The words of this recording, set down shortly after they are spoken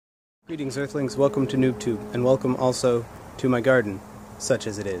Greetings Earthlings, welcome to NoobTube, and welcome also to my garden, such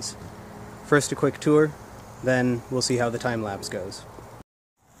as it is. First a quick tour, then we'll see how the time lapse goes.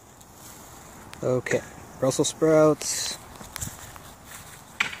 Okay, Brussels sprouts,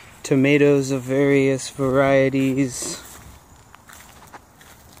 tomatoes of various varieties,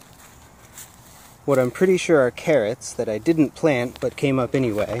 what I'm pretty sure are carrots that I didn't plant but came up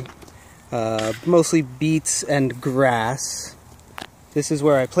anyway, mostly beets and grass. This is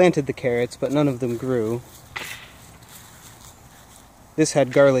where I planted the carrots, but none of them grew. This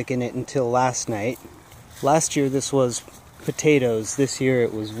had garlic in it until last night. Last year this was potatoes, this year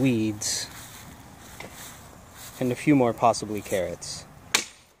it was weeds. And a few more possibly carrots.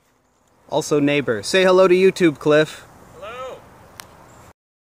 Also neighbor. Say hello to YouTube, Cliff. Hello.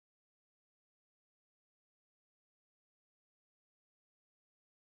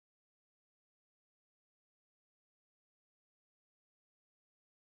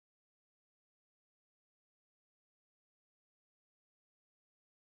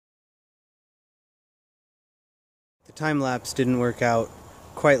 The time lapse didn't work out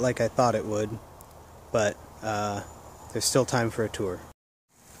quite like I thought it would, but there's still time for a tour.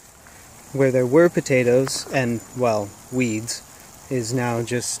 Where there were potatoes, and, well, weeds, is now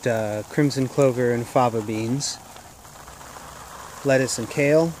just crimson clover and fava beans, lettuce and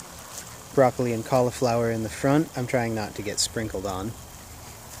kale, broccoli and cauliflower in the front. I'm trying not to get sprinkled on.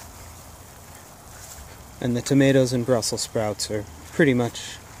 And the tomatoes and Brussels sprouts are pretty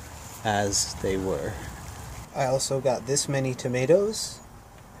much as they were. I also got this many tomatoes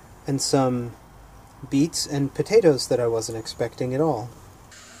and some beets and potatoes that I wasn't expecting at all.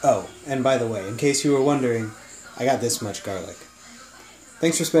 Oh, and by the way, in case you were wondering, I got this much garlic.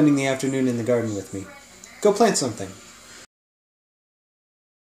 Thanks for spending the afternoon in the garden with me. Go plant something.